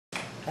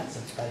That's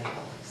such funny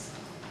colors.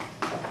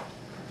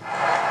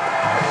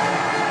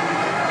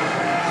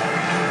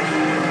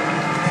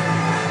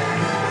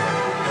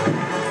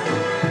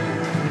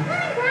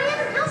 Hi, Brian.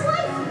 How's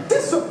life?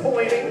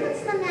 Disappointing.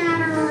 What's the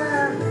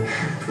matter?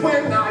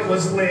 When I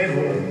was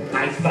little,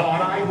 I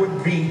thought I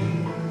would be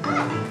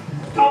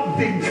a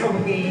big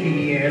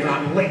comedian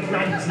on late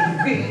night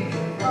TV.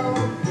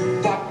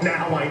 Oh, But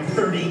now I'm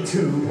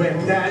 32,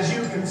 and as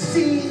you can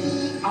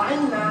see,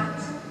 I'm not.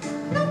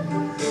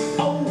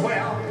 Oh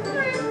well,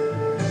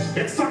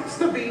 it sucks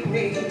to be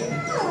me.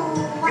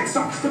 It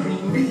sucks to be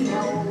me.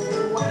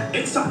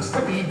 It sucks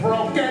to be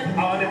broke and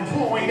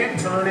unemployed and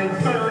turning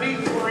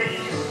 33.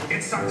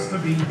 It sucks to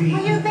be me.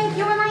 well, you think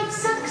your life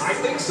sucks? I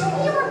think so.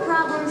 Your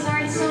problems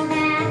aren't so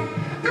bad.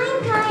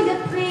 I'm kind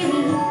of pretty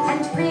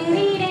and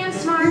pretty damn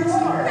smart. You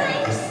are.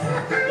 Thanks.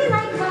 I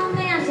like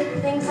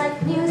romantic things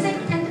like music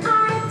and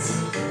art.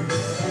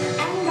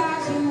 And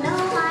as you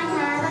know, I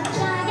have a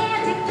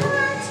gigantic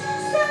heart.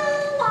 So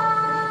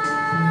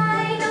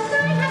why don't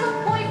I have a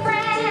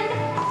boyfriend?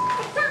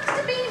 It sucks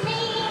to be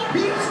me.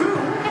 Me too.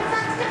 It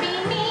sucks to be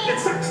me. It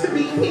sucks to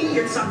be me.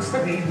 It sucks to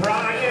be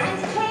Brian. And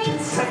Kate.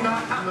 To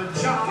not have a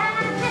job. Have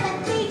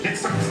a date. It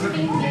sucks to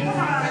be me.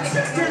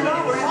 Sister, no,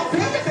 I'll pay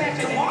you back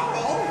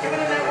tomorrow. You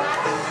wanna know what?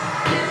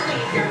 You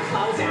leave your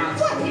clothes out.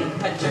 You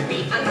put your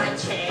feet on my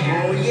chair.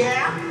 Oh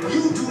yeah?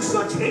 You do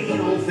such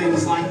anal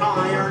things like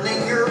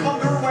ironing your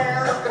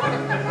underwear.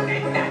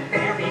 In that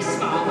very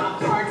small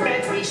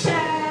apartment we share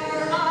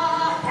a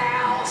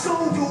house.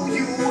 So do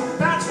you.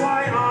 That's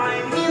why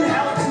I'm in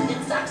hell.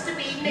 It sucks to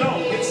be me. No,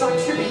 it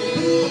sucks to be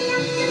me.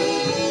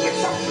 It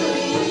sucks to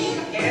be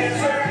me.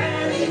 Is there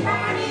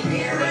anybody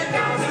here that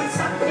knows it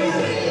sucks to be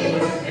me?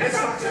 It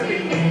sucks to be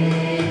me.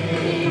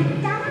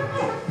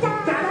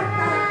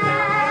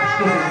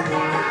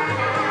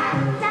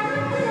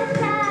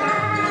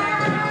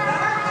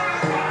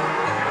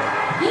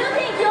 You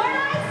think your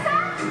life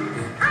sucks?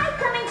 I'm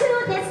coming to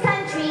this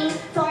country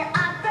for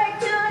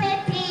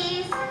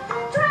opportunities.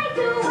 Try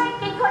to work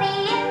in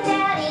Korean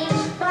daddy,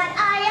 but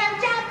I am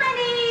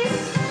Japanese.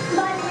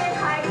 But with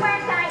hard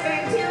work I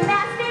earned 2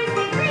 master's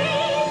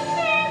degrees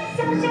in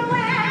social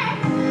work.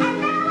 And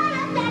now I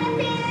have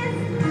benefits,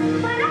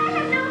 but I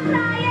have no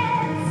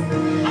clients.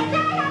 And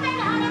I have an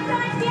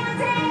unemployed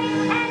fiance,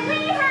 and we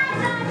have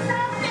lots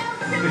of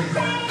bills to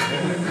pay.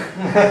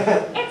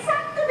 It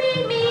sucks to be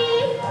me.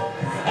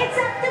 It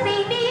sucks to be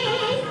me.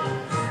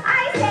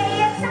 I say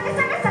it sucks,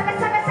 sucks, sucks,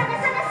 sucks, sucks,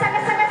 sucks,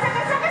 sucks, sucks,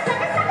 sucks, sucks,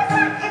 sucks, sucks,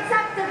 sucks. It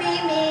sucks to be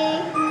me.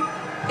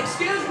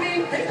 Excuse me.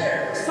 Hey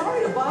there. Sorry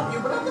to bother you,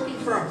 but I'm looking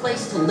for a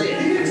place to live. You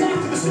need to talk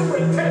to the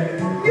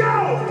superintendent. Yo!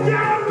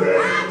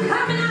 I'm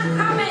coming, I'm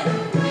coming.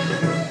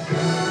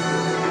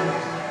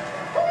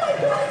 Oh my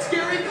God, it's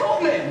Gary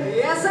Coleman.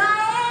 Yes, I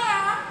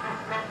am.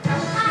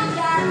 I'm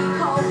Gary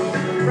Coleman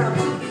from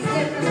TV's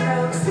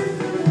Different Strokes.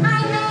 I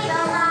made a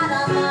lot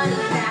of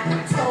money back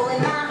when stolen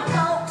my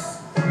folks.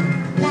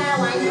 Now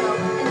I'm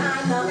broke and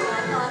I'm the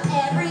butt of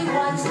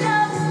everyone's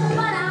jokes.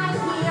 But I'm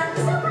here,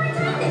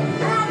 superintendent,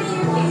 having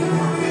you.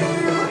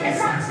 It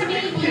sucks to be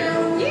you.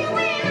 You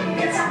win.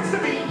 It sucks to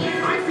be you.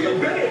 I feel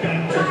better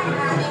now. Try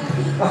having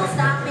people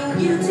stopping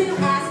you to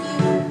ask you,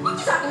 what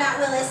you talking about,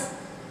 Willis?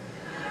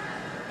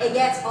 It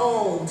gets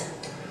old.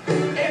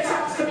 It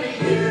sucks to be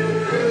you.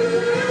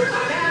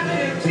 I'm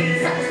having a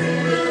kid. I'm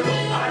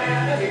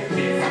having a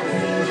kid. I'm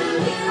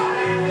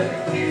having a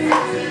kid.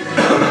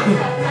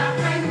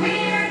 When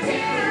we're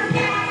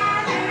together,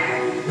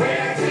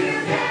 we're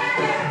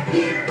together.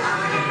 Here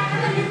on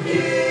Avenue Q.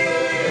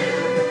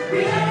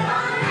 We're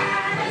on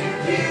Avenue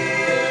Q.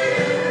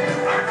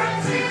 Our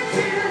friends live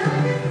too,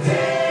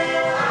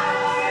 till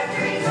our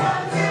dreams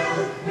come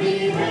true. We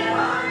live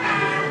on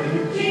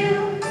Avenue Q.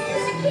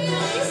 Here's the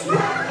keys.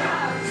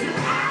 Welcome to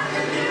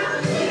Avenue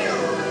Q.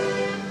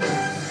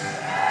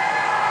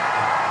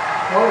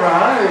 All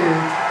right.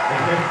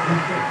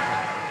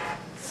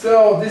 So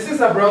this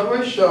is a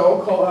Broadway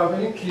show called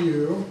Avenue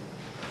Q,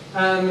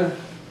 and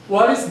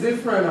what is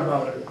different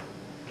about it?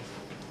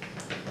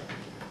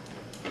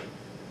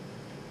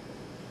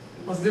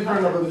 What's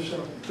different about the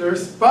show?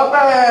 There's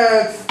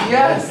puppets!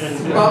 Yes!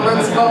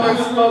 Puppets,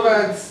 puppets,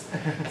 puppets!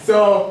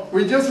 So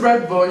we just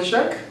read voice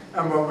check,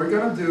 and what we're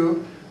gonna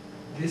do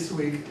this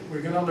week,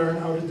 we're gonna learn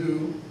how to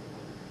do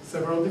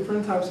several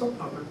different types of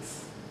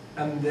puppets,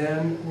 and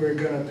then we're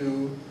gonna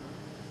do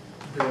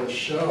the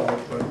show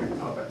but with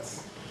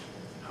puppets.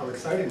 How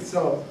exciting.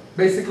 So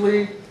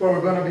basically what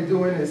we're going to be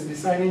doing is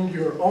designing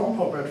your own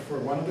puppet for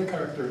one of the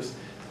characters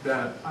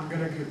that I'm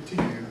going to give to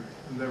you,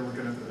 and then we're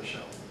going to do the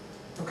show.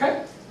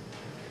 Okay?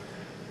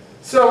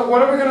 So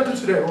what are we going to do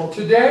today? Well,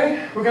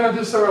 today we're going to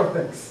do several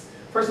things.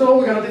 First of all,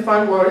 we're going to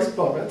define what is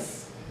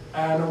puppets,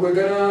 and we're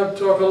going to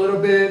talk a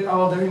little bit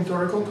about the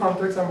historical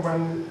context and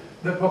when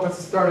the puppets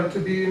started to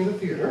be in the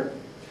theater.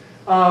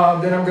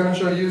 Then I'm going to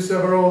show you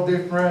several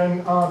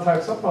different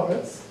types of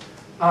puppets.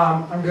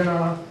 I'm going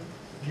to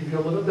give you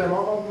a little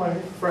demo of my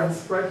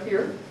friends right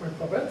here, my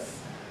puppets.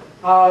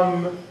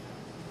 I'm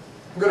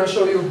going to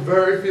show you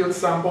very few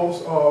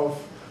examples of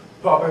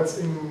puppets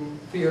in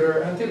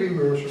theater and TV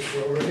workshops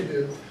we already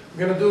did.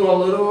 We're gonna do a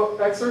little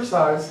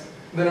exercise,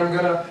 then I'm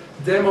gonna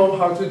demo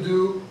how to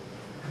do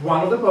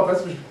one of the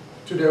puppets, which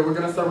today we're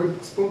gonna start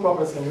with spoon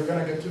puppets and you're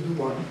gonna get to do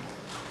one.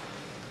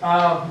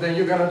 Then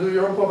you're gonna do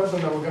your own puppets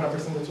and then we're gonna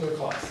present it to the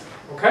class,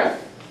 okay?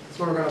 That's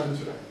what we're gonna do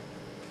today.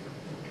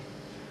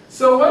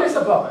 So what is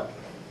a puppet?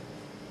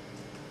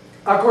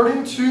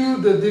 According to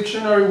the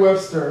dictionary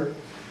Webster,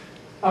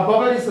 a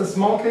puppet is a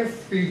small cave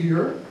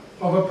figure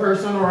of a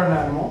person or an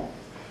animal,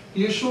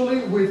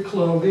 usually with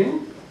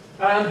clothing,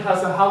 and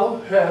has a hollow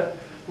head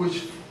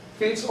which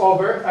fits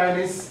over and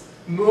is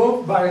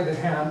moved by the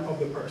hand of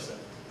the person.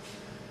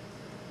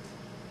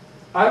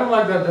 I don't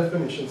like that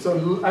definition,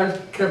 so I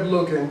kept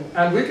looking.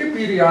 And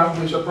Wikipedia,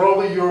 which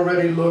probably you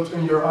already looked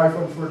in your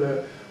iPhone for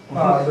the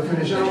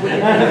definition of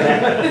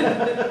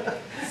Wikipedia,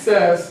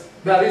 says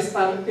that is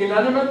an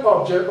inanimate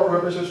object or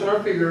representation or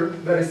figure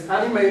that is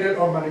animated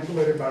or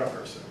manipulated by a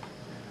person.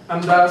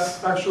 And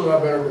that's actually a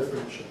better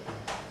definition.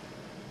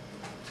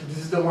 So this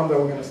is the one that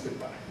we're going to stick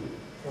by.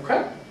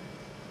 Okay?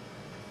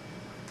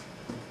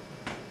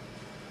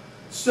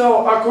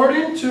 So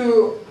according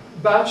to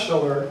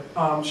Batchelor,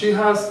 she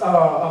has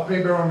a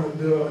paper on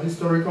the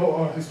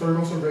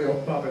historical survey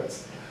of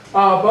puppets.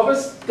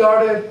 Puppets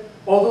started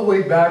all the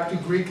way back to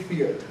Greek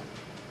theater.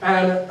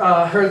 And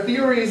her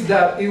theory is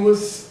that it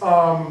was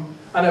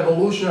an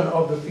evolution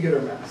of the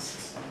theater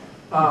masks.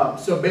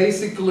 So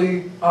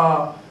basically,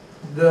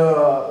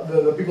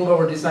 the people that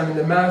were designing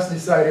the masks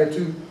decided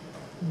to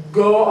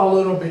go a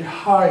little bit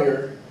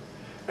higher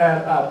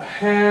and add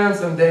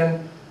hands, and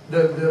then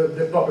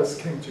the puppets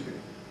came to be.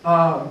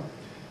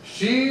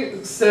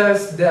 She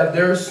says that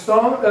there's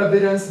some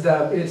evidence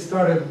that it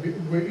started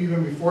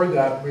even before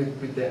that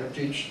with the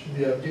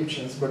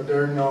Egyptians, but they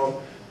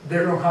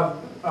don't have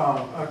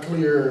a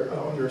clear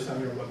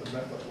understanding of what the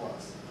method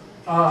was.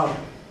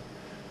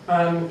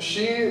 And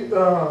she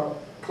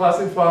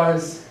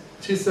classifies,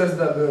 she says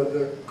that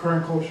the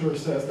current culture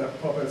says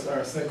that puppets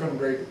are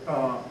second-rate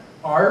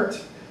art,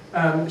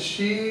 and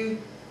she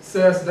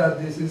says that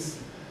this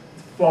is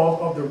the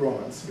fault of the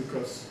Romans,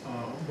 because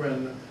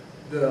when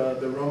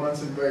the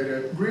Romans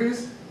invaded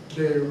Greece,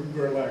 they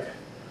were like,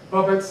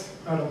 puppets?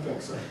 I don't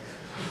think so.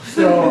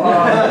 So,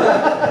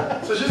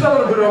 so she's a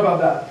little bit about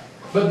that.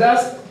 But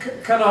that's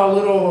kind of a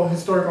little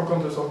historical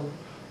context of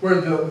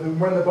where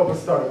when the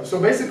puppets started. So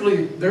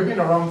basically, they've been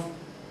around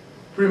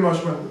pretty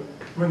much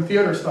when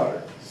theater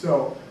started.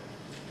 So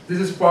this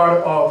is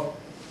part of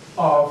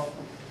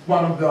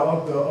one of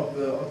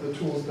the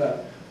tools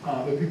that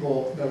the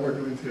people that were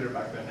doing theater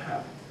back then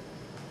had.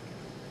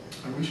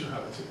 And we should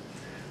have it too.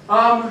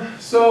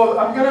 So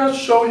I'm gonna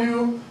show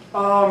you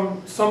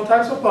some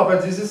types of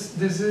puppets.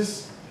 This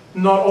is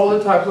not all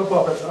the types of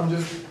puppets. I'm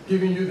just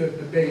giving you the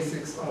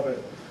basics of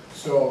it.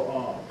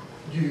 So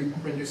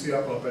when you see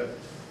a puppet,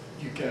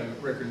 you can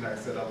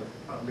recognize that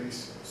at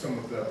least some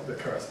of the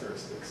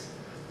characteristics.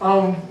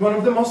 One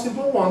of the most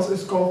simple ones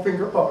is called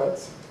finger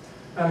puppets,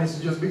 and it's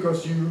just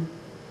because you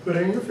put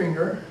it in your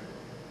finger,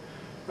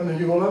 and then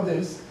you go like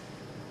this,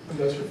 and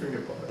that's your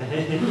finger puppet.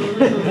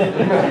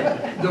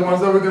 The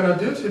ones that we're gonna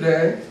do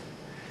today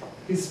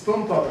is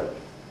spoon puppet,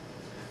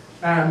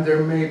 and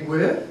they're made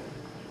with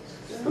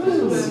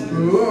spoons.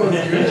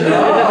 Good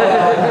job.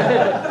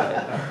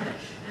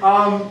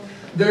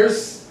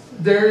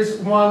 There's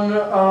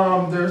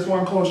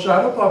one called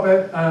shadow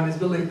puppet, and it's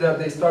believed that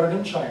they started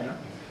in China.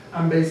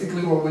 And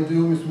basically, what we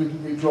do is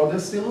we draw the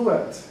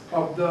silhouette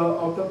of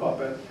the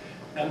puppet,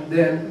 and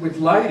then with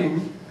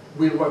lighting,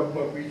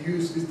 what we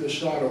use is the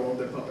shadow of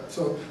the puppet.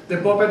 So the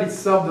puppet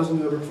itself doesn't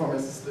do the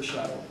performance; it's the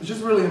shadow, which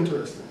is really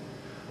interesting.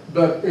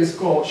 But it's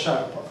called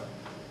shadow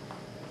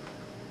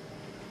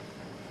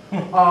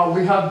puppet.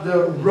 We have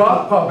the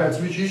rod puppets,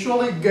 which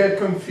usually get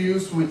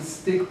confused with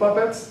stick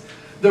puppets.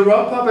 The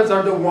rod puppets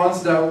are the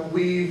ones that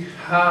we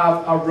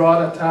have a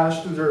rod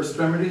attached to their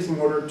extremities in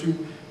order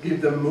to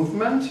give them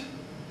movement.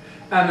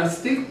 And a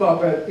stick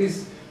puppet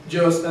is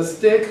just a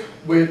stick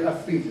with a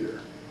figure.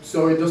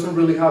 So it doesn't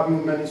really have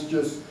movement, it's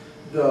just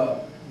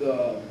the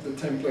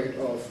template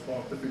of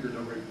the figure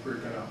that we're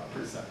going to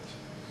present.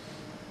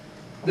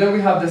 Then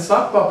we have the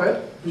sock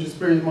puppet, which is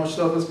pretty much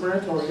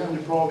self-explanatory, and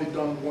you've probably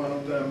done one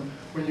of them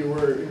when you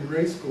were in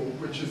grade school,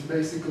 which is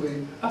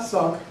basically a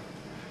sock,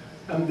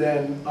 and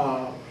then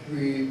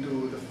we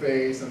do the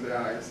face and the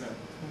eyes, and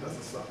that's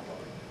a sock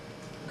puppet.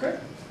 Okay?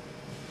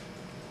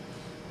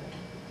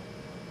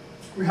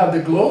 We have the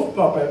glove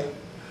puppet,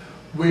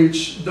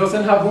 which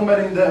doesn't have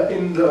movement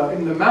in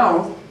the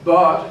mouth,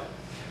 but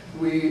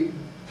we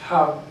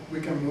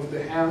can move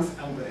the hands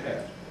and the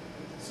head.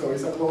 So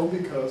it's a glove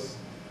because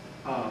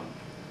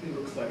it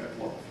looks like a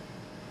glove.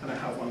 And I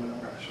have one that I'm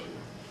going to show you.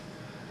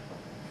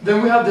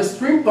 Then we have the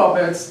string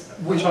puppets,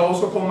 which are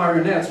also called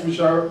marionettes, which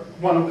are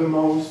one of the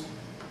most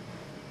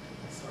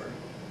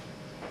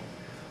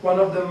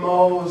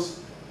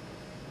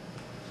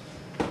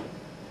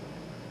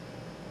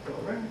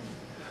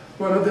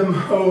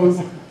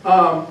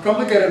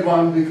complicated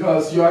one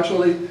because you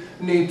actually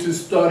need to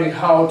study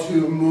how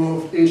to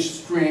move each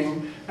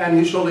string, and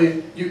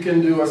usually you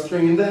can do a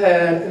string in the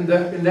head, in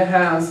the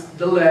hands,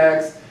 the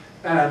legs,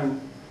 and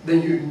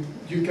then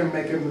you can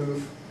make a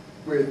move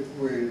with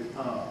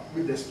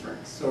the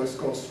strings. So it's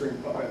called string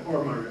puppet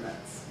or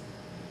marionettes.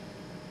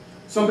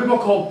 Some people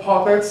call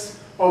puppets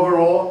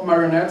overall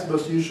marionettes,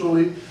 but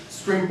usually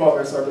string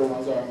puppets are the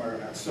ones that are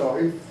marionettes. So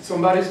if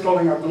somebody's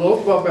calling a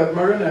glove puppet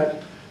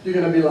marionette, you're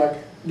gonna be like,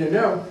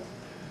 no,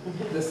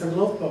 that's a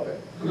glove puppet.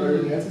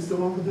 Marionette is the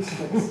one with the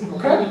strings.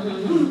 Okay?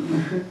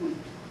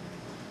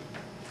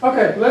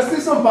 Okay, let's do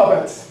some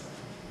puppets.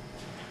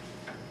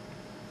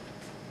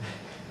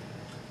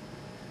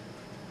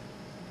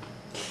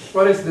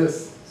 What is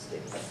this?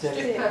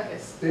 Stick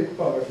puppets. Stick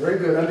puppet, very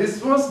good. And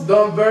this was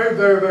done very,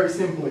 very, very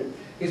simply.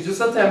 It's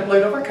just a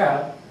template of a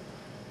cat.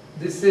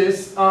 This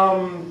is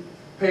a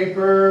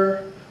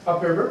paper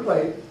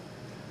plate,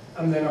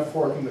 and then a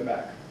fork in the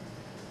back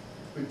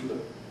with glue.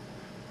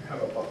 We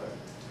have a puppet.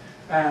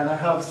 And I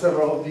have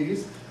several of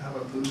these. I have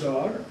a blue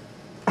dog,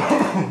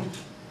 a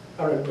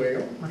red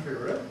whale, my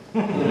favorite.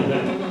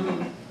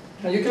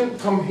 And you can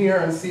come here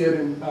and see it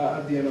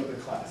at the end of the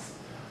class.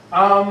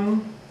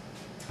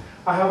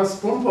 I have a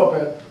spoon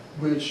puppet,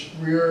 which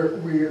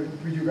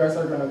you guys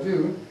are gonna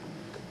do.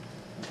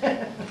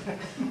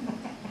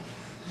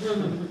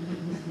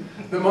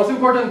 The most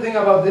important thing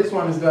about this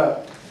one is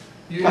that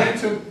you need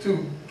to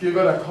give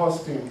it a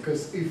costume,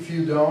 because if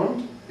you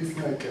don't, it's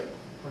naked.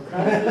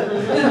 Okay?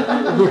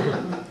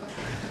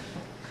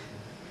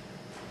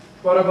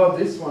 What about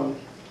this one?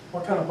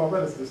 What kind of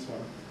puppet is this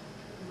one?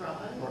 Rod.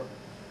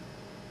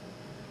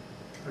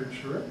 Are you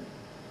sure?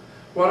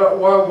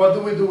 What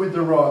do we do with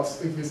the rods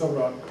if it's a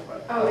rod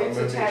puppet? Oh, it's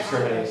With the attached to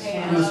their extremities.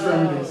 hands. The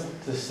extremities.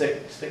 It's a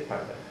stick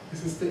puppet.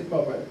 It's a stick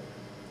puppet,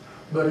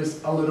 but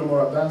it's a little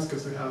more advanced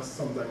because it has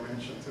some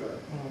dimension to it.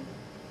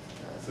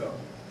 So,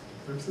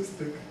 there's a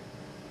stick.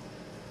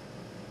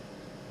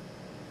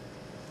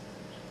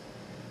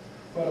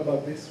 What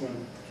about this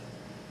one?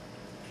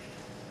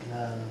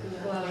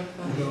 Glove.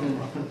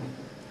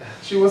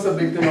 She was a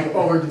victim of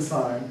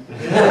over-design.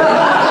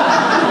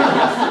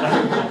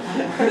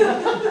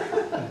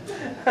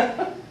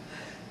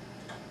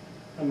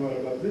 And what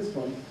about this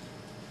one?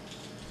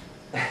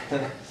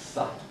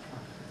 Sock.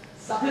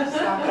 Sock.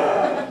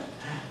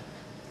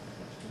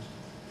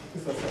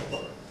 It's a sock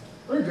puppet.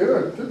 Very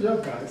good. Good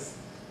job, guys.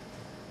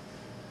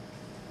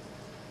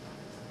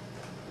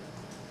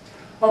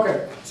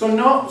 Okay, so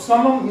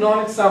some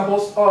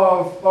non-examples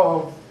of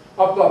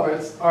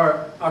puppets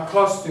are a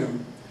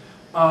costume.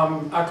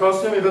 A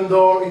costume, even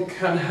though it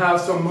can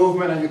have some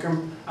movement and you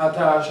can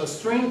attach a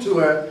string to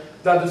it,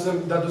 that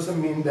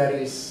doesn't mean that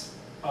it's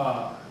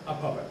a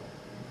puppet.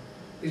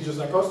 It's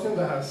just a costume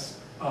that has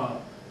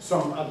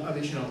some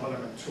additional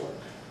element to it.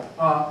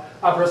 A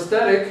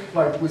prosthetic,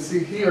 like we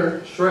see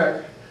here,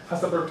 Shrek,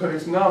 has a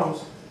prosthetic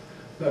nose.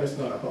 That is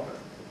not a puppet.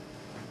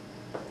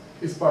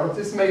 It's part of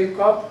this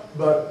makeup,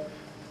 but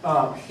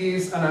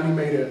he's an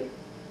animated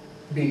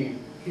being.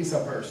 He's a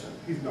person.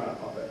 He's not a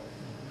puppet.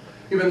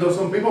 Even though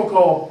some people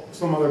call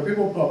some other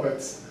people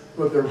puppets,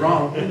 but they're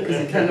wrong, because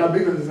it cannot be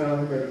because it's an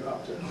animated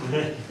object.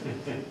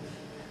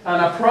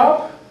 And a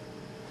prop,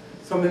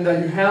 something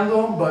that you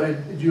handle, but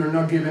you're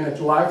not giving it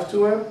life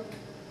to it,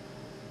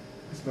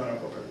 it's not a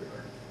puppet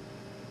either.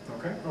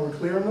 Okay, are we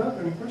clear on that?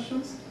 Any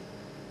questions?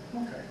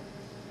 Okay.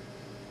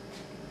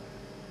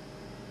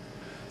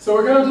 So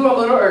we're going to do a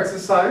little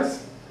exercise.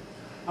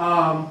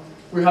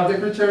 We have the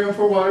criterion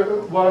for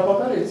what a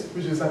puppet is,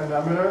 which is an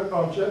inanimate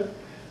object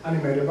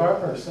animated by a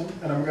person,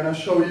 and I'm going to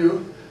show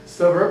you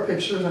several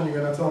pictures and you're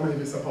going to tell me if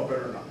it's a puppet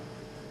or not.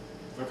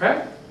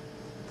 Okay?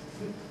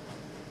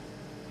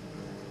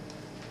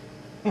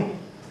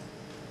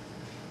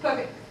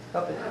 Puppet.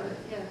 Puppet.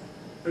 Yes.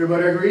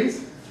 Everybody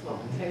agrees? Well,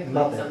 technically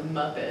Muppet. it's a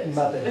Muppet.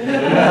 Muppet.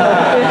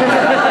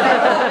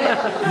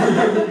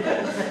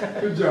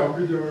 Good job,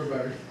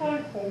 everybody.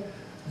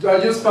 I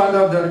just found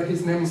out that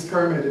his name is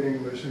Kermit in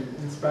English.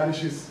 In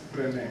Spanish, it's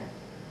René.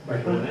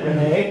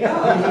 Renee?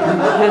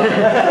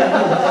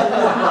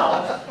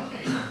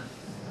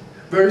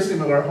 Very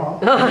similar, huh?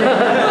 See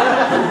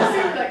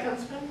where that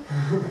comes from?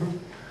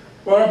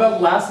 What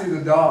about Lassie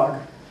the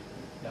dog?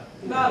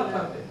 Not a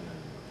puppet.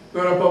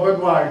 Not a puppet,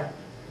 why?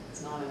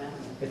 It's not an animal.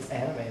 It's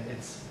animated.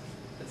 It's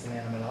an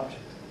animate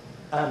object.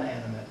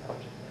 Unanimate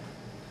object.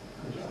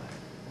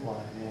 Why,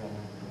 yeah.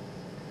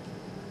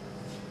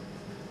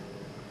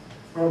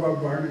 What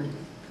about Barney?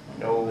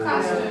 No.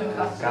 Costume.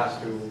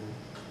 Costume.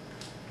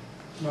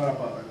 Not a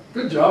puppet.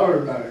 Good job,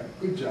 everybody.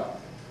 Good job.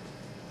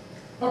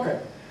 Okay.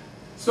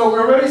 So we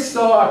already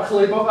saw a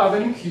clip of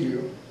Avenue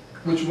Q,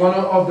 which one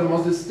of the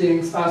most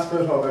distinct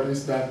aspects of it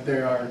is that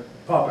there are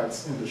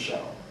puppets in the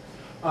show.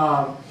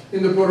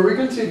 In the Puerto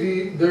Rican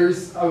TV,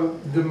 there's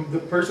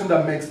the person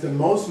that makes the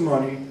most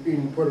money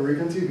in Puerto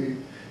Rican TV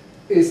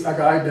is a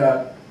guy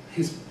that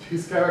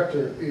his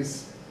character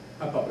is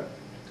a puppet.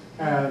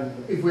 And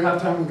if we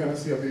have time, we're going to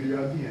see a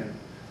video at the end.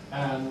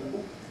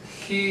 And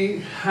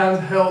he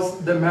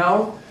handhelds the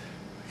mouth.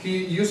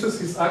 he uses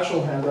his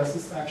actual hand, that's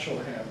his actual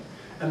hand.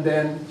 And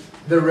then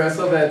the rest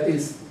of it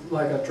is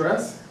like a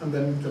dress, and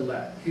then the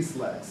leg, his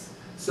legs.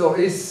 So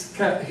he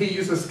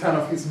uses kind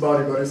of his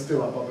body, but it's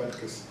still a puppet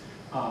because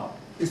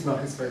it's not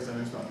his face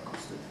and it's not a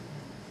costume.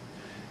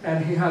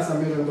 And he has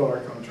 $1 million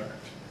contract.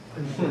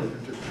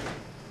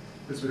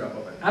 This with a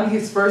puppet. And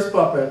his first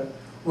puppet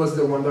was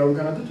the one that we're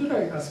gonna do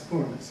today, a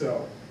spoon.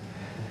 So.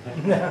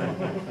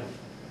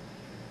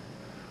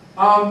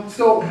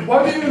 So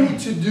what do you need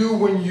to do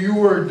when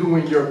you are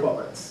doing your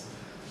puppets?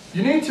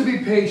 You need to be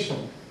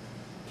patient.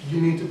 You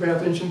need to pay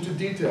attention to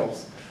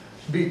details.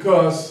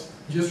 Because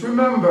just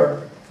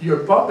remember, your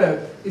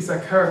puppet is a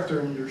character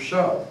in your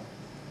show.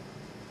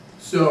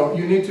 So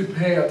you need to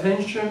pay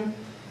attention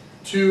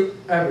to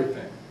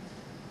everything.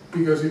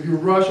 Because if you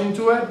rush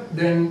into it,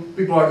 then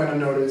people are going to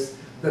notice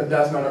that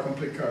that's not a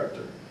complete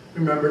character.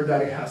 Remember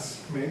that it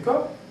has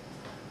makeup,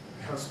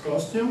 it has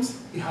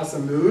costumes, it has a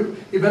mood.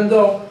 Even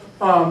though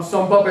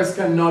some puppets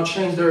cannot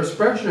change their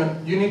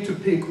expression, you need to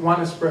pick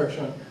one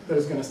expression that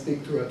is going to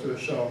stick to the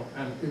show,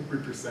 and it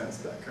represents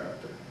that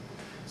character.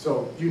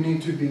 So you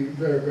need to be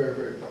very, very,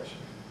 very patient.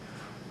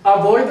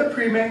 Avoid the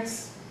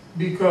pre-makes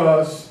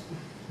because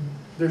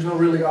there's no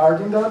really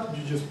art in that.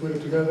 You just put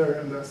it together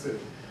and that's it.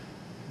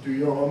 Do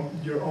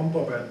your own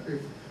puppet.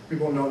 If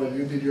people know that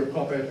you did your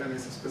puppet and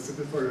it's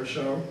specific for your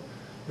show,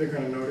 they're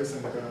going to notice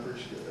and they're going to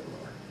appreciate it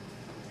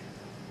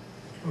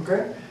more.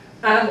 Okay?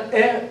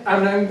 And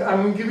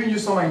I'm giving you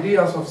some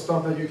ideas of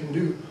stuff that you can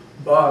do,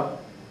 but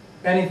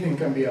anything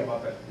can be a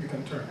puppet. You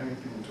can turn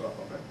anything into a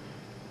puppet.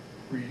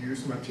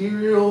 Reuse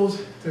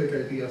materials, take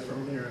ideas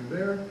from here and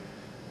there,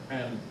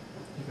 and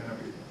you're going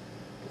to be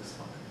just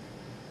fine.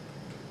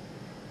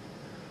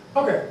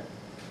 Okay,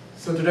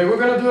 so today we're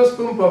going to do a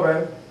spoon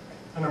puppet,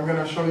 and I'm going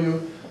to show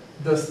you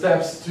the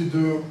steps to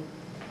do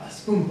a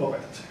spoon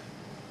puppet.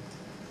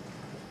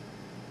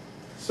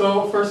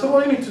 So first of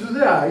all, you need to do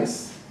the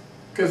eyes.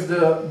 Because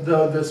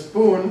the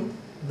spoon,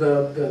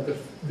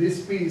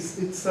 this piece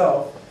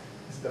itself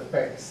is the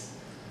face.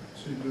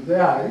 So you do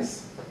the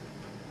eyes,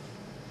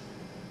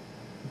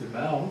 the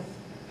mouth,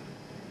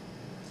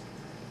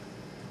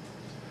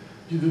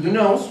 you do the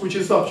nose, which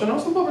is optional.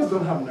 Some puppets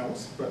don't have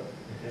nose, but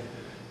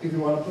if you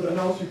want to put a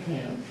nose, you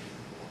can.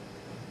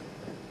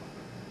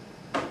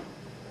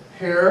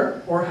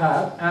 Hair or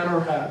hat,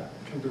 or hat,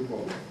 you can do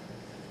both.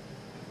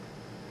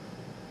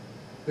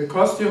 The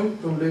costume,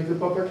 don't leave the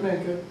puppet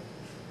naked.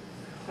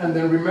 And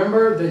then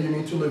remember that you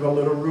need to leave a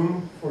little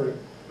room for it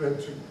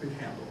to be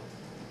handled.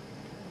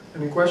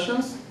 Any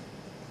questions?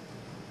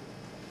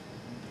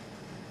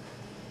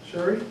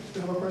 Sherry, do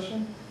you have a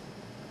question?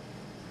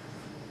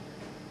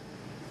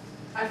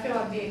 I feel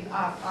I'm being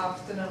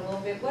obstinate a little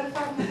bit. What if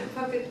I want the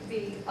puppet to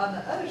be on the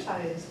other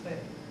side of the spoon?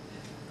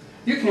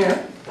 You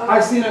can.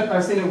 I've seen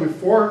it with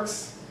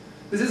forks.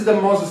 This is the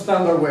most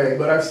standard way,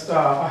 but I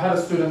had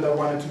a student that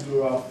wanted to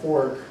do a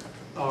fork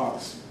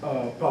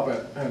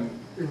puppet, and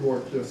it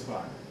worked just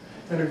fine.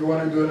 And if you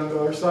want to do it on the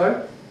other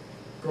side,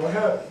 go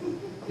ahead.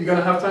 You're going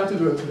to have time to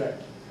do it today.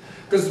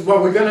 Because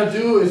what we're going to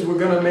do is we're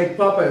going to make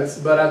puppets,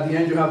 but at the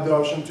end you have the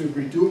option to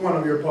redo one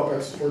of your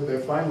puppets for the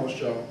final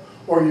show,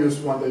 or use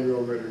one that you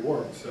already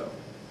worked. So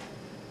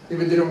if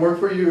it didn't work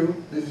for you,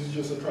 this is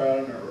just a trial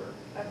and error.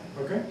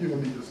 Okay? You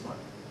will be just fine.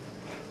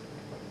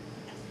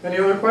 Any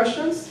other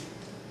questions?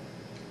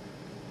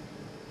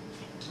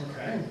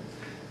 Okay.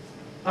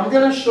 I'm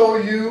going to show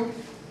you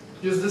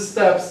just the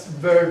steps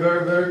very,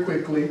 very, very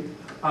quickly.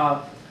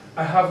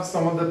 I have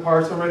some of the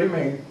parts already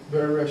made,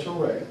 very racial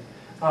way.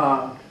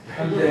 And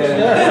then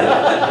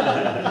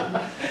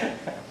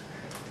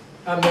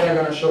I'm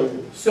going to show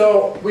you.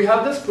 So we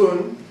have the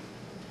spoon,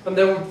 and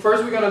then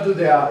first we're going to do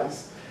the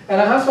eyes. And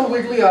I have some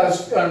wiggly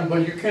eyes,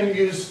 but you can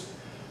use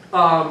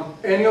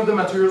any of the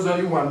materials that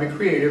you want, be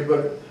creative,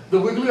 but the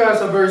wiggly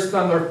eyes are very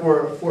standard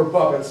for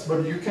puppets,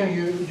 but you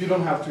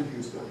don't have to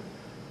use them.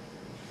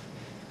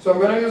 So I'm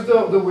going to use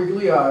the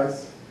wiggly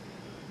eyes.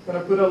 I'm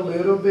going to put a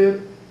little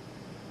bit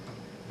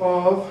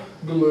of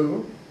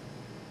glue.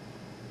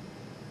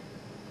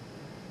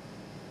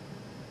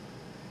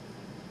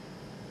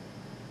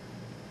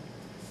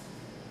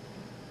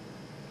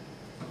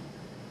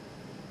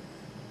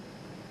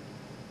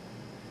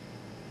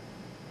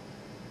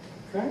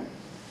 Okay.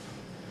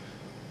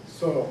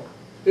 So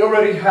it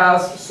already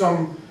has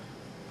some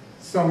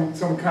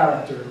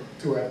character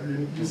to it.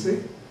 You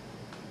see?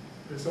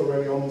 There's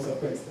already almost a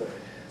face there.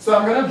 So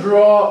I'm going to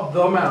draw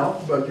the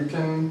mouth, but you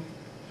can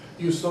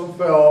use some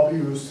felt,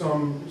 use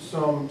some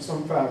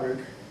fabric.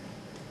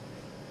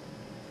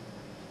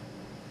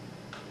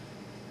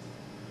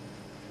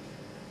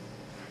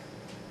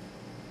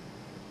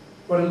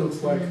 What it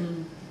looks like.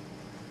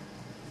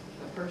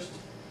 The first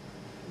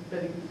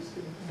Betty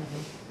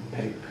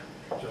Good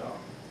job.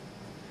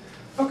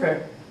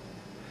 Okay.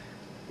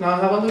 Now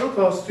I have a little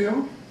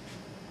costume.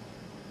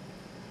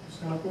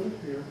 Just gonna put it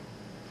here.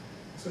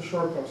 It's a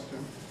short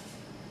costume.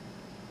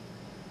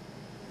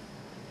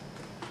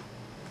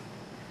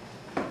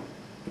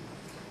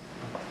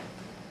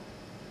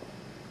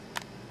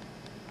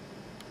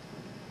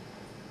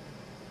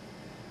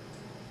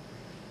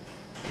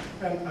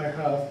 and I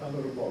have a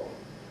little ball.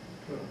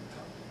 Little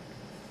top.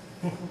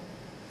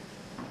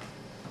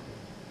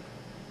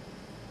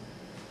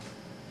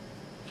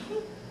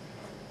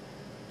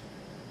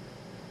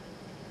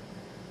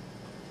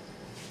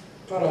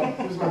 Ta-da,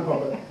 here's my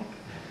puppet.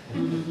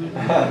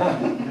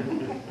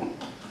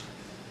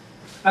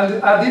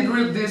 And I did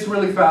read this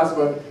really fast,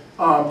 but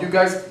you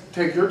guys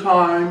take your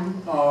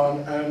time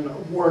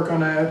and work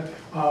on it,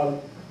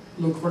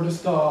 look for the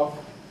stuff,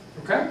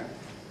 okay?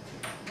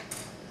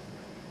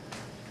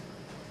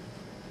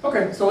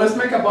 Okay, so let's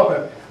make a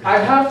puppet. I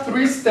have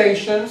 3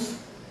 stations,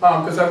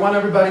 because I want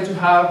everybody to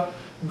have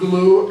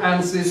glue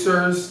and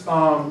scissors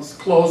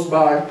close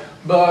by,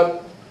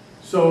 but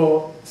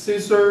so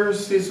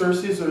scissors, scissors,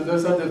 scissors,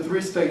 those are the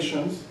 3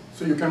 stations,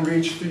 so you can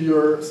reach to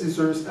your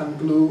scissors and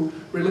glue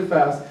really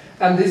fast.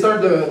 And these are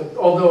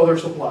all the other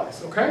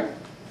supplies, okay?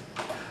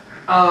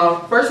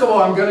 First of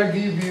all, I'm gonna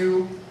give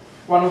you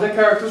one of the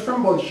characters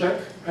from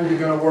Wojciech, and you're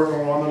gonna work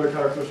on one of the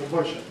characters from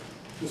Wojciech.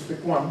 Just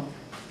pick one.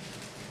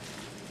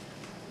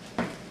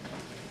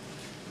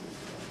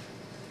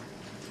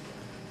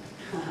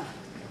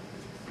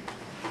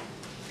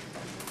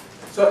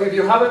 So if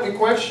you have any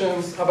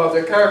questions about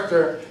the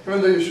character, even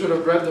though you should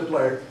have read the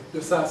play,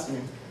 just ask me,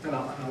 and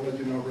I'll let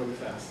you know really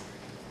fast.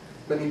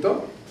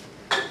 Benito?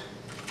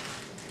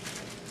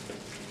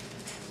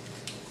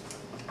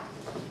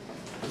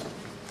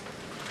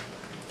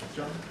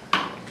 John?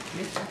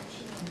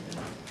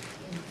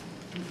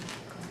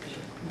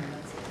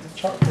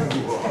 Chuck?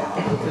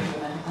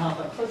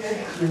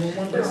 You need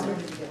one, Dustin?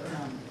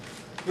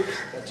 Oops,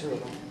 got 2 of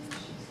them.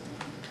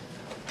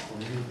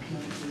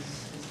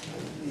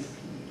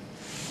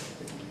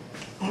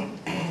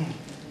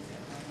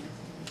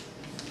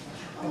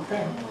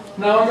 Okay.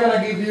 Now I'm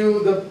gonna give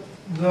you the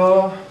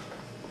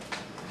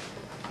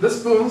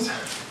spoons,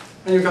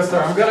 and you can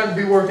start. I'm gonna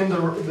be working the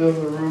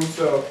room,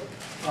 so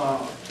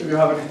if you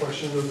have any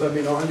questions, just let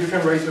me know, and you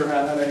can raise your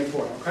hand at any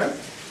point. Okay.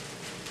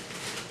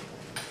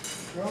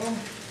 Go.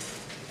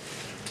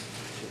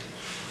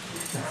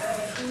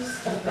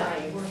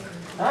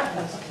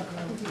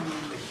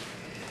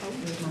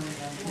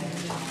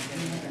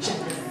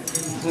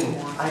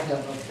 I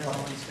don't know if you're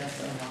always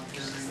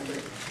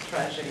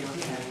trashing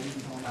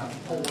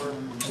or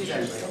she's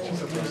actually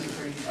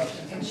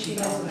and she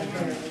doesn't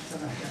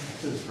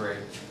This is great.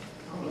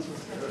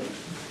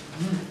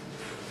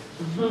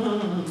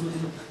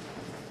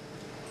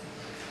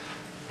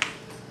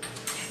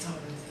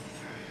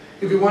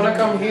 If you want to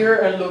come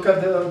here and look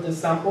at the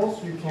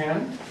samples, you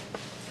can.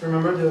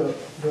 Remember the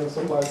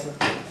supplies.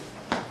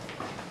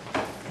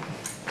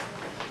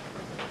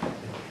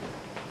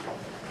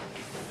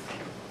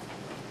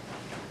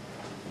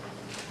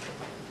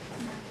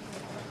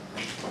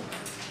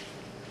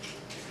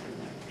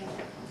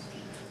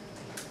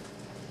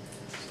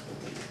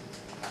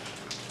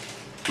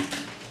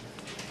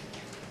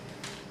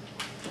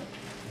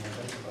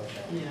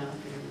 Yeah.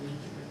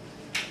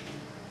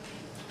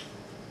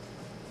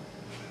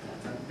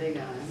 That's a big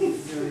eye.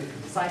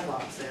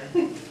 Cyclops there.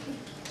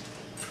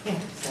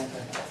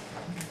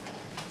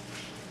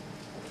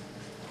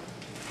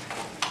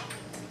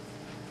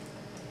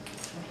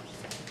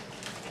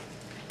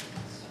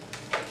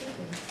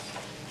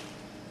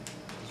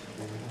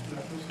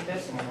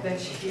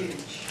 That's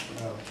huge.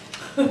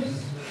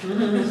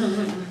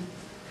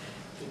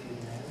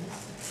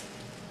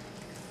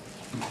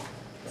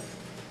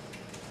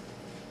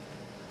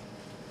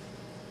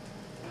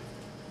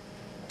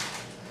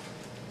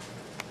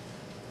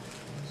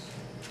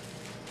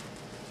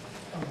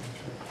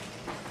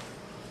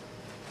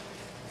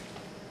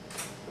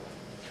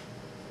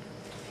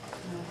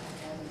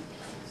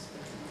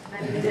 I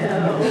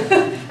know.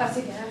 I was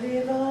thinking,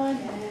 everyone,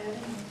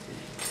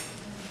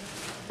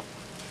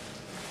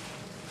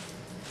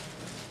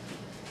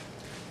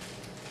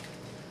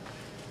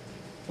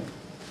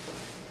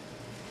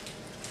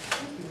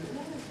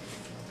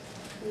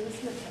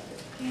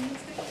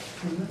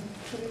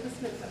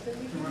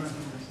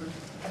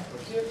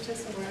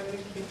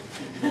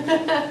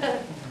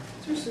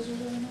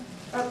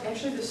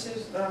 actually, this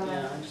is, Yeah, I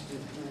just do,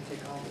 when I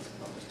take all this,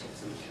 I'll just take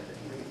some and shred it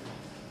and read it.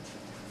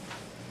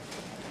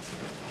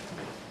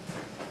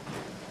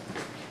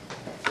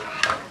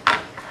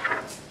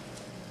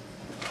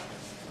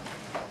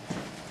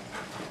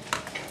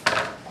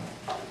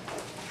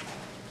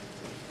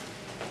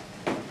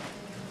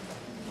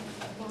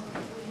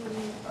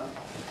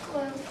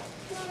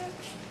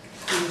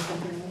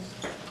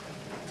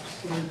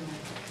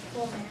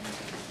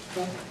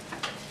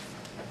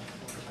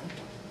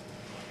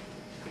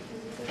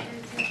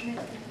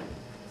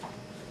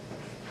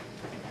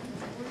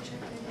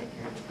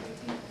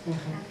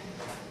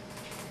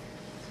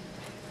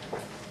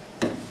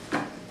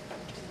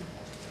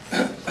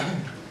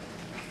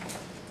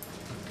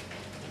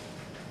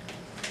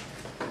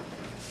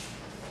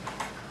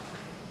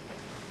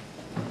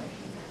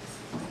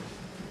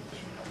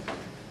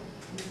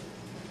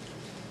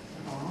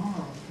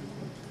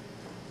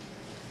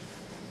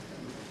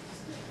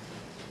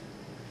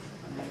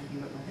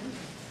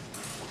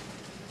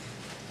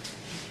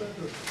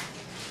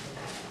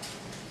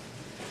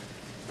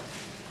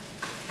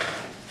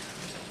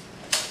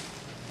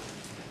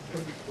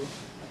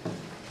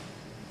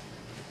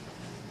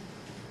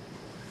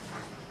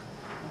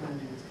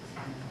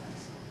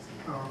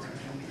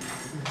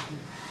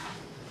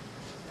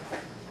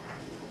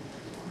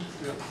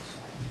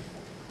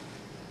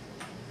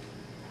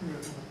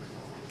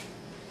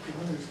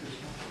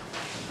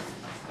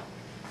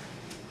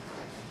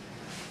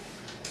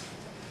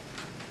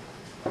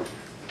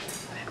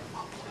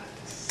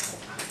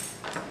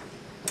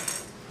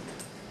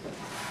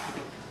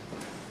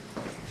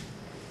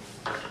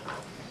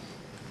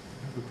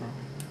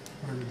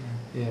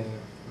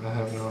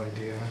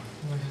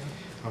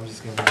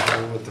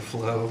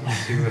 flow,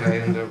 see what I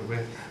end up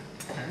with.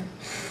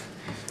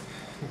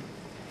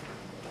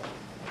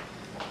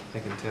 I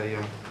can tell you,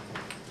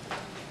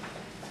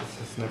 this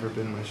has never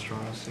been my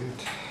strong suit.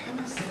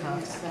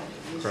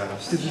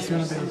 Crafts. Is this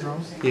gonna be the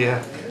drums?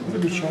 Yeah.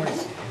 Good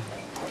choice.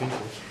 Thank you.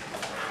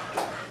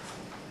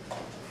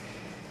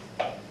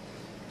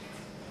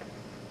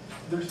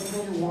 There's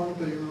somebody you want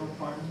that you're gonna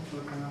find,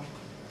 let me know.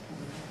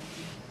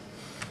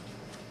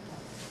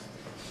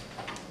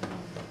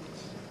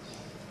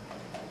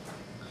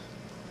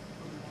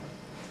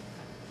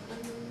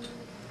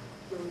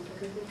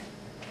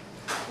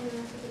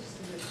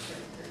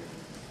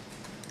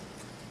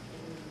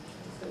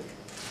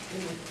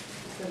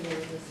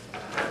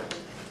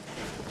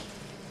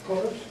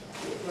 Chorus?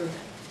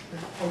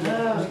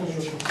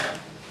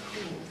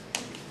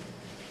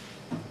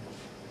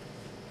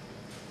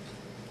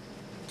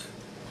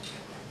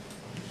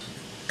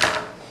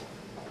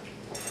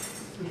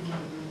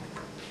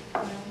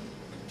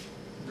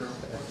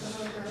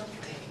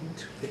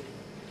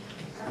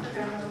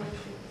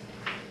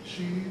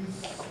 She's,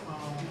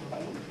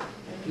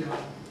 yeah,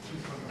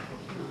 she's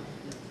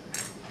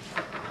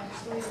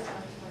Actually,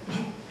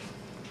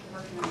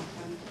 working on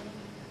something.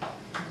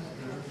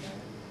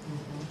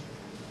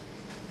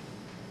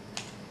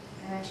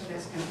 And actually,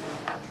 that's going to be an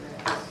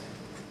address.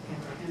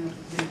 And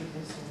maybe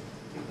this will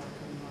be like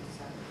on one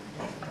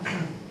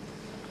side.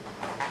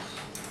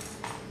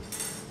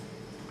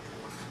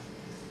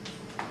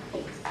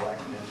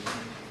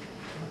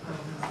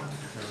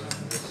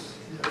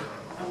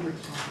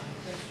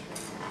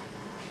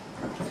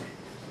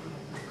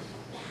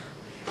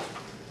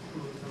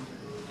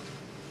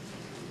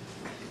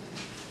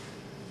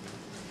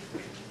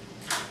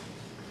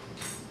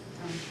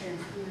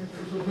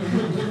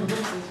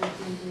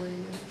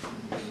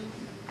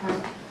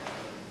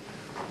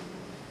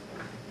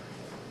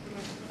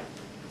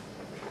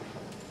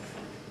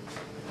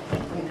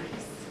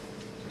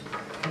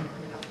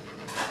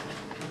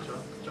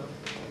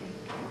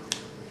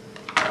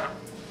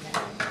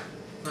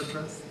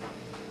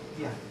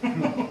 Yeah.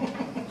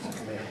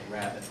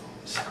 Rabbit.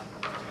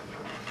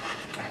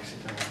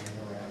 Actually, don't have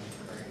a rabbit.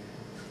 Great.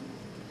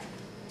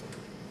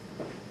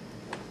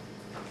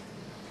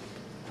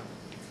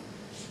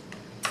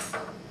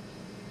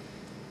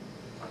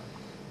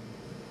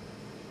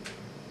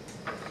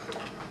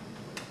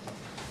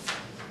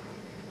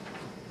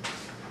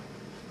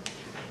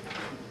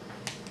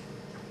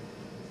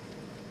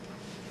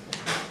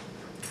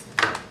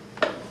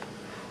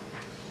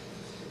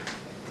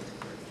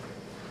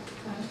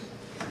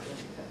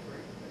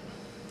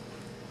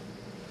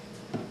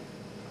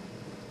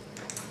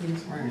 Can you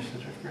smile your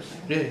scissors for a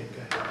second? Yeah, okay.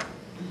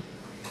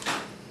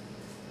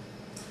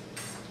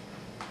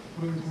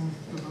 What are you doing,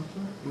 the doctor?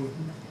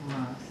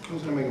 Nah. I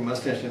was gonna make a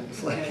mustache and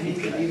it's like, Yeah,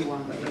 he's gonna be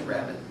one. like a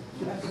rabbit.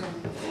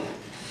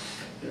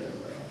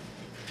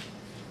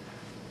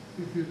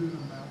 If you do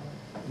them that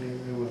way,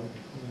 Maybe I will.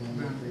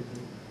 then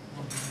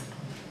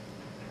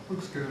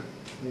looks good.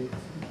 Good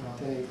job.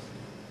 Thanks.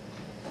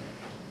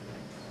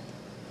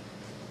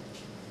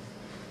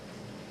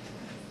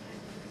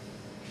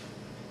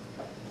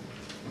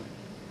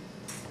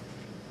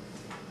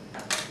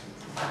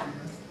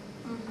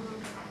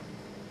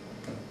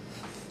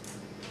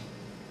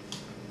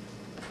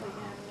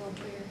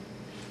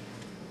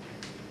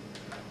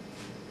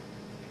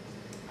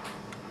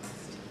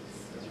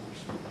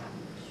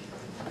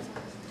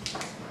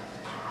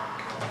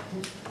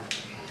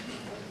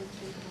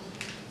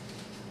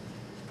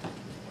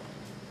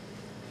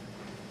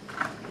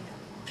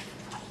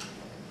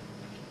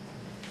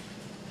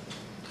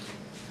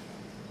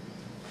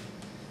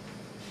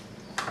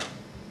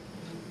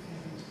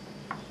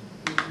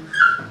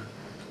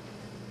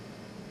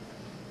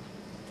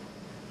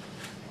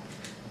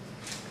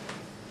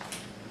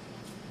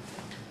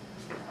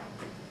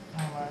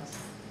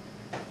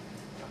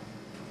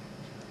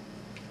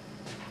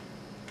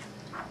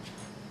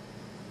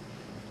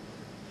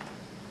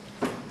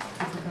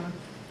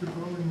 You're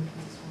rolling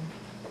this one.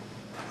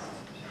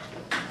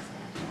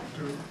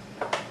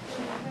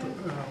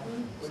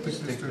 Stick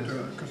this to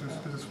because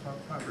this is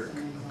fabric.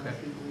 Okay.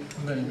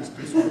 And then use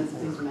this one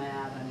He's for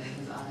mad, I mean,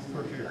 his eyes.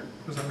 here.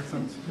 Does that make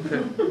sense?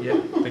 Okay. Yeah,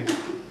 thank you.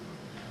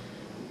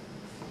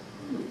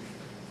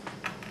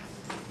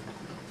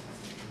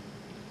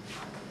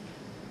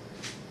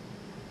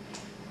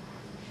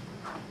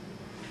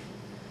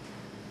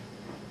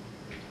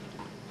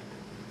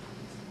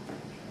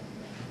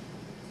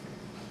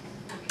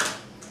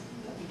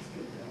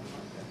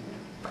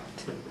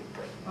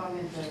 Oh,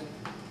 and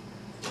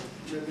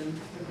the ribbon,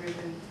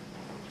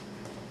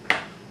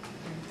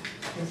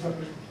 What's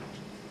happening?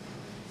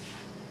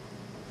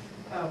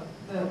 Oh,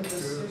 the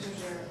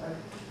scissors are,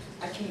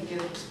 I can't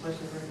get it to split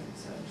the ribbon,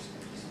 so I'm just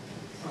gonna do something.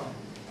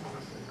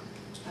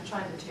 Oh, I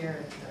tried to tear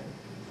it,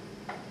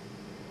 but.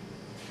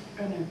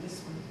 Oh no, this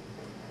one.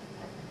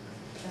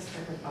 That's for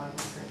her bottom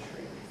of her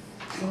tree.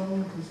 oh,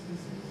 because this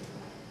is,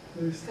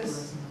 there's the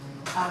rest in the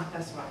middle. Ah,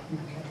 that's why,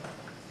 okay.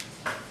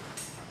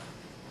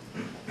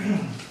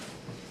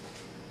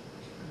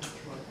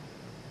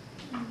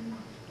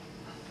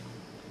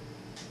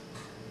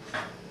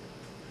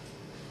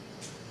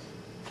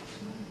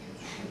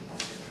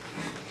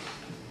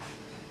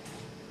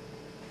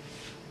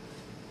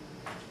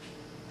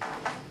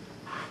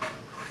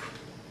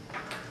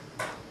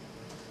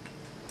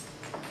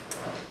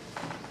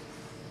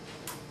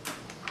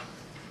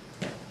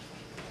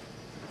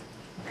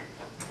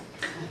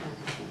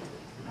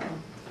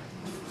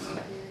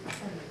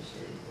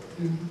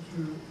 Oh,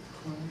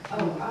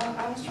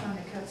 I was trying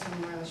to cut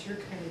somewhere else. You're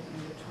cutting in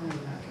between.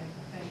 Okay,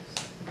 thanks.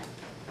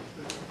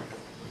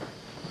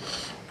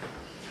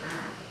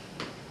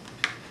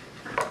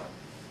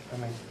 I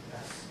mean,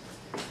 that's.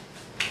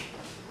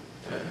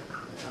 I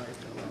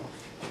don't know.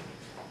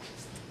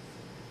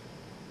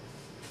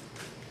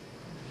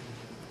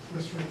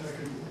 Let's read that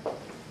again.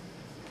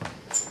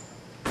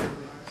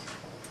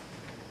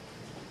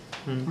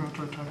 Hmm. Wanna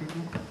try talking to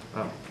him?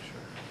 Oh,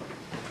 sure.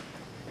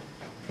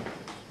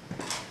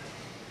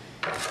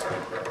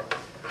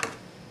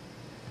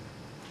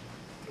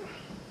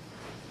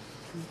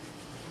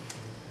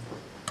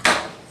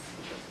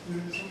 You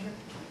do something?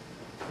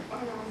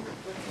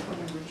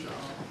 Good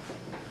job.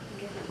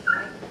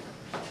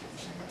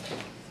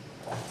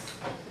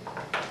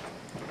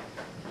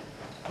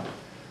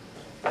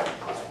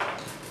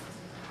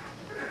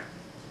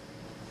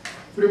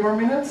 Three more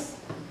minutes?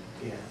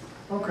 Yeah.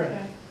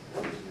 Okay.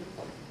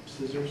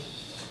 Scissors.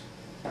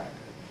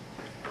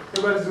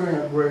 Everybody's doing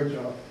a great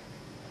job.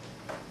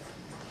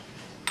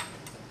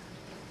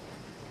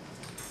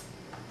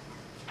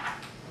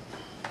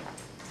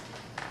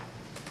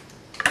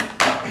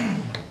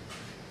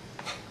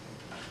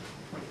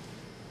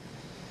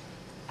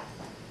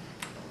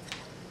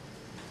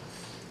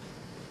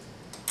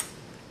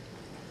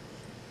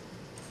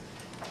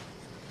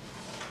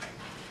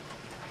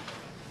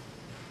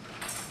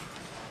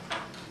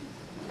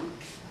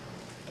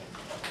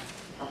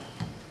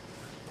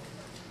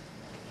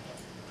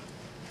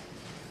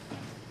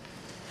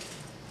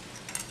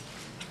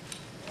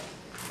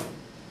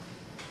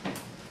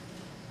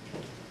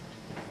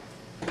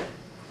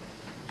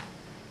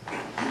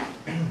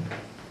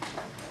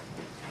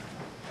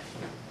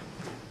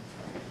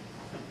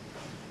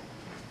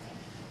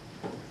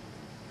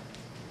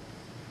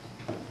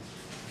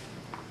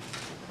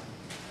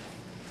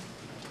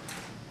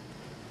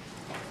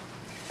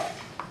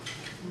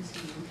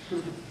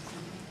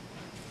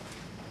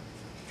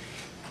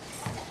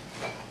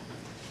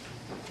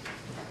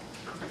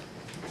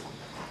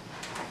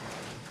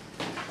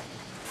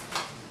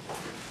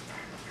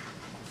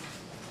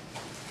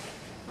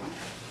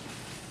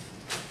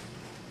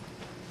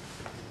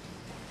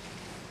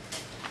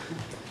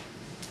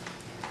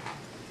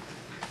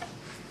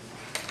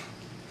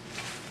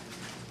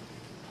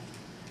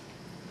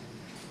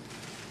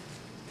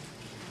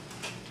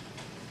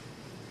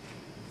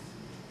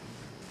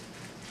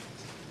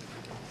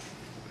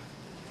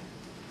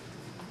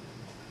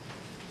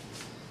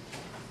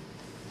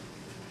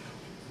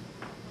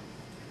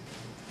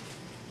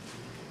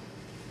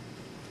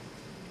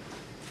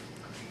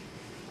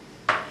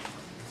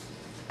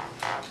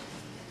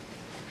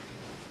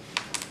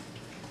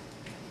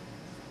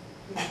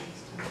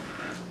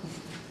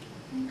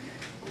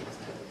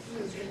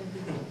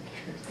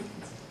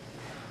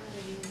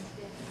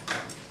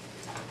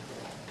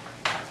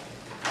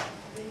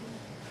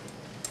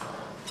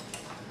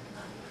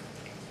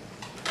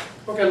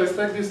 Okay, let's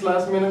take this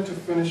last minute to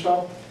finish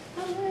up.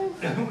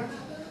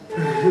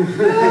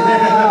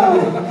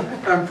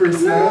 And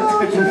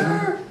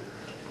present.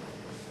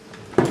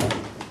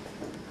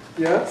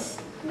 Yes?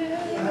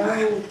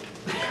 No.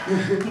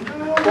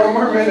 One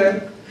more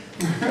minute.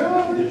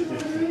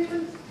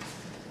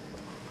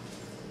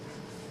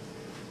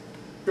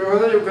 Remember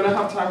that you're going to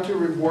have time to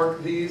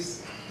rework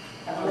these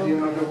at the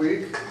end of the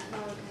week.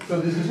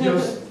 So this is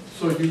just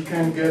so you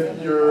can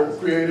get your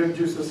creative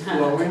juices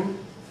flowing.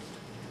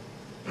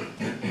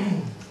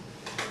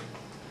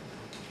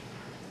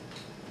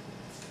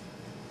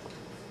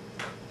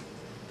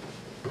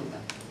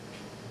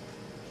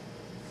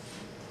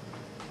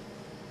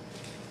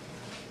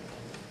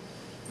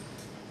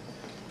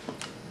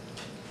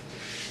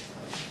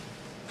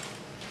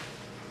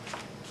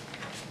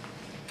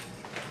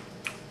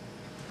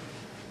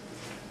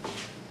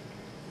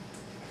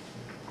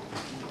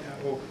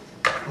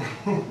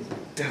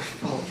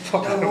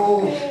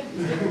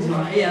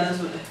 Yeah, that's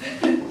what.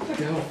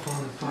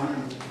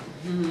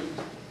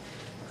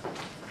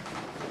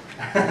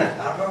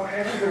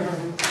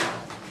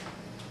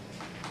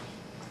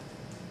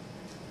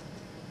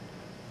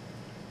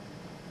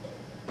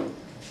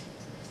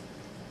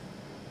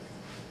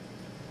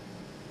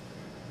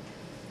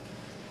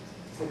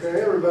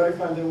 Okay, everybody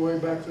find their way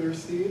back to their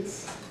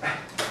seats.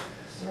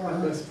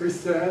 And let's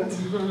present.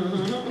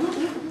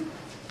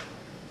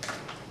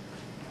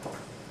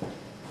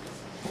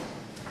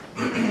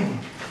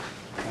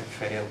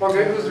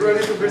 Okay, who's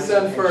ready to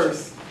present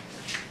first?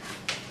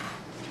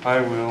 I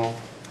will.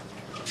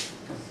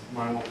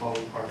 Mine will fall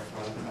apart.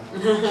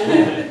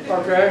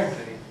 Okay,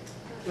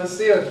 let's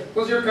see it.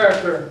 Who's your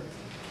character?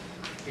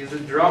 He's a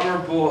drummer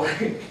boy.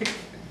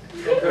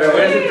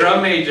 Where's the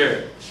drum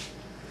major?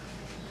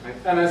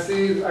 And I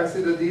see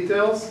the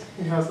details.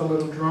 He has a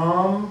little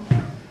drum.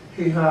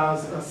 He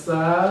has a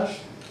sash.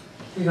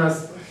 He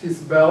has his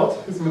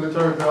belt, his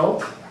military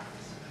belt.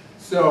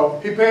 So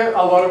he paid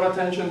a lot of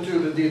attention to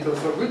the details.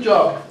 So good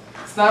job.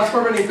 Snaps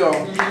for Benito.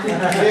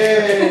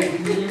 Yay.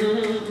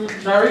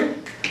 Shari?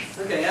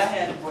 Okay, I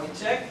had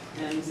Wojciech,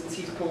 and since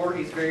he's poor,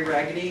 he's very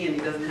raggedy, and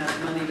he doesn't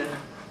have money to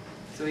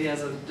So he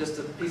has just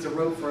a piece of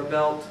rope for a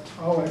belt.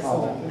 Oh,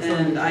 excellent.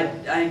 And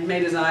I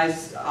made his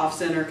eyes off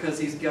center because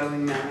he's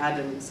going mad,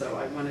 and so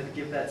I wanted to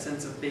give that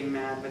sense of being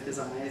mad with his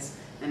eyes.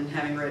 And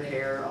having red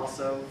hair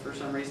also, for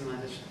some reason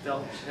I just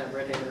felt he should have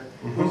red hair.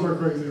 Those are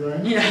crazy,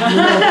 right?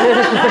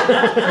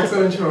 Yeah.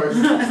 Excellent choice.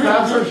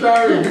 Snaps for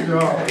Sherry. Good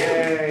job.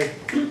 Yay.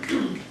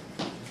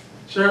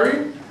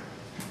 Sherry?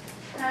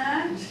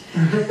 Huh?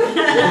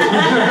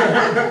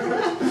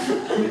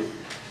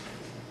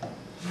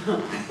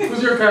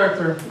 Who's your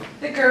character?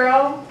 The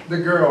girl, The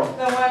girl.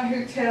 the one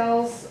who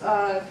tells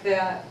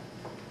that.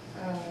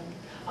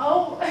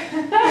 Oh.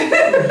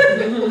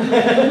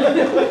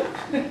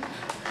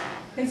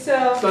 And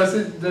so. So I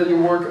see that you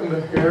work on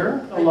the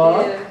hair a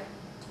lot. did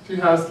She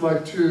has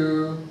like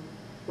two,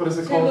 what is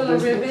it two called? little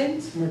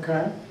Bracelets? ribbons,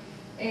 Okay.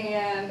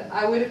 and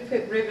I would have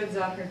put ribbons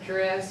on her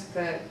dress,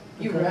 but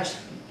you Okay. rushed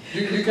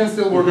me. You can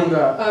still work on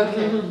that.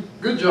 Okay.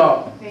 Good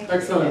job. Thank you.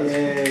 Excellent.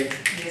 Yay.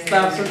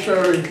 Snaps for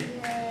Sherry.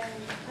 Okay.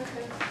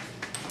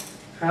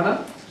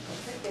 Hannah?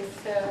 Okay,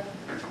 so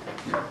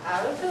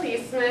I'm a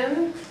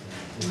policeman.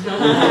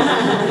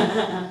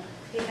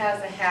 He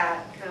has a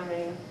hat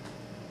coming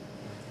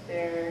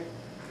there.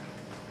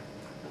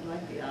 I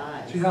like the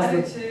eyes. She has, I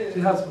do too. she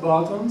has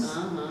buttons.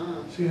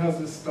 Uh-huh. She has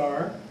the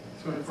star.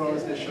 So he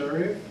follows the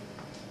sheriff.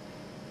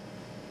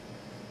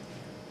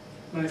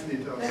 Nice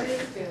details. That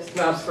is good.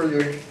 Snaps for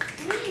you.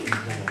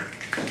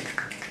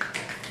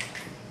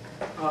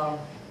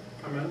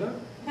 Amanda?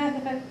 I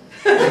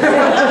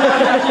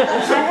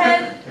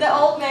had the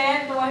old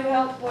man, the one who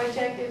helped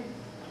Wojciech and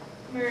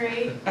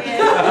Marie,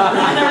 and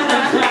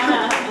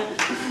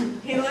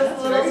he looked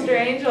a little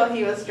strange while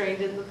he was strange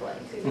in the play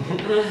too.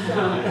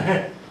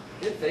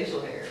 Good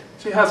facial hair.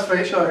 She has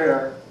facial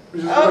hair,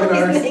 which is Oh,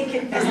 really he's nice.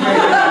 naked.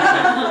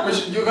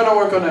 Which you're gonna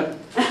work on it.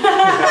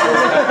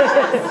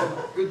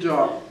 Good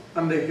job.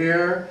 And the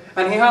hair,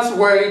 and he has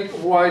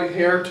white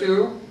hair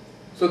too,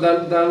 so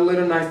that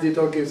little nice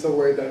detail gives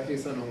away that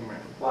he's an old man.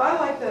 Well, I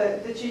like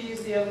that you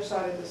use the other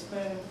side of the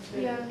spoon.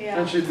 Too. Yeah.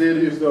 And she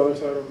did use the other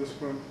side of the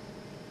spoon.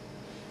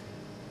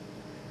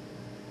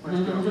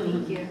 Nice job.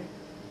 Thank you.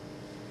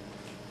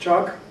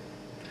 Chuck?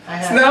 I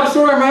have, Snaps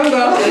for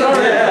Amanda.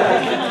 Sorry.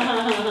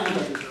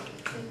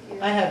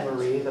 I have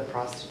Marie, the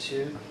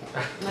prostitute.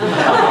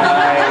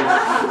 Nice.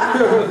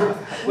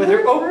 With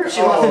her, oh,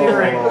 she lost an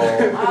earring.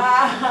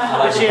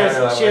 But she has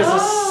a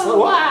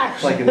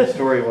Like in the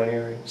story one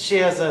earring. she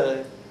has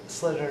a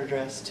slit in her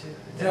dress too.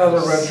 Yeah, the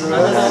red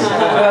dress.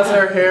 That's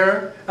her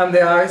hair, and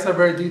the eyes are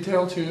very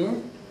detailed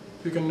too.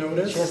 If you can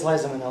notice. She has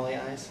Liza Minnelli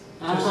eyes.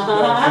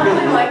 I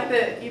really like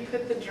that you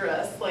put the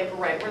dress like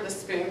right where the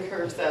spoon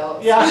curves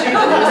out. Yeah. So she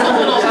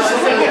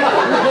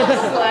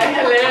just like,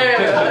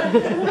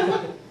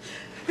 hello.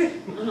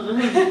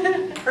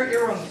 Her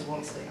earrings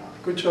won't stay on.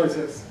 Good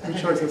choices. Good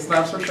choices.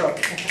 Snaps for Chuck.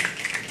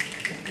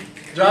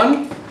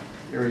 John?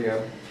 Here we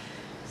go.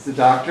 It's the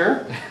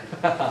doctor.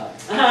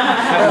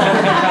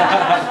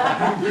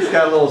 He's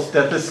got a little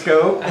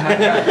stethoscope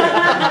and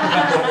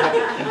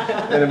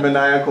a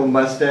maniacal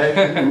mustache.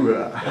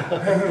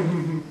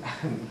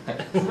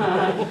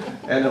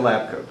 And a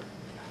lab coat.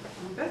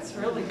 That's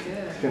really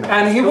good.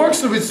 And he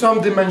works with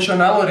some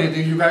dimensionality.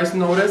 Do you guys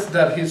notice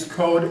that his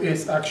code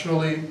is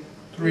actually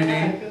 3D?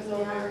 Yeah, it goes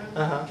over.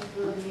 Uh-huh.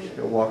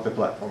 He'll walk the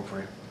platform for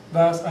you.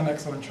 That's an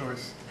excellent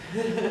choice.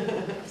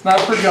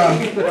 Snaps for John.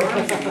 You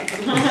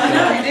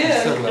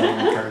did.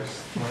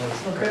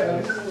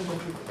 Okay.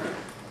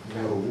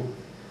 No.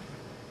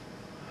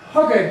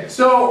 Okay,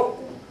 so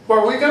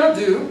what we're gonna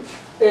do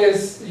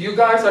is you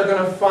guys are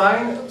gonna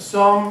find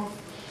some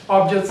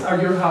objects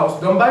at your house.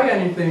 Don't buy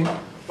anything,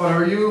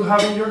 whatever you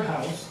have in your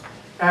house,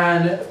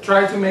 and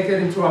try to make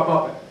it into a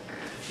puppet.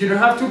 You don't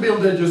have to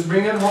build it, just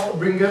bring it home,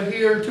 bring it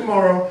here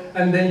tomorrow,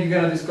 and then you're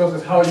gonna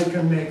discuss how you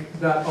can make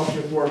that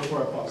object work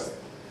for a puppet.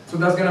 So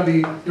that's gonna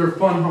be your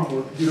fun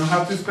homework. You don't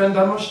have to spend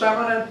that much time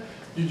on it.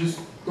 You just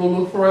go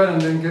look for it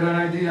and then get an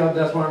idea.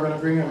 That's what I'm gonna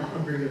bring and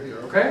bring it here.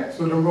 Okay?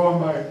 So don't go and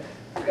buy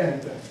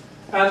anything.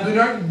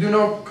 And do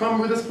not come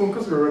with a spoon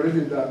because we already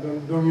did that.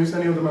 Don't use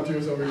any of the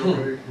materials that we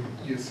already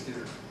used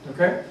here.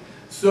 Okay?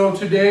 So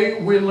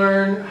today we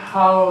learn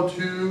how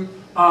to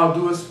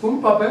do a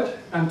spoon puppet,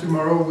 and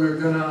tomorrow we're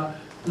gonna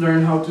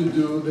learn how to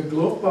do the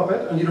glove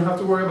puppet. And you don't have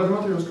to worry about the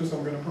materials because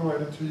I'm gonna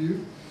provide it to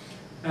you.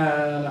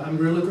 And I'm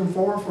really looking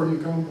forward for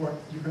what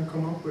you can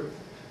come up with.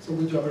 So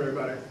good job,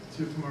 everybody.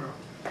 See you tomorrow.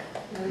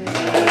 I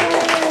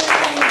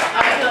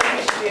feel like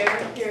we should be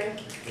over here.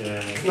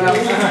 Well,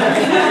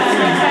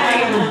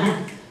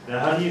 Now,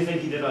 how do you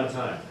think you did on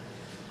time?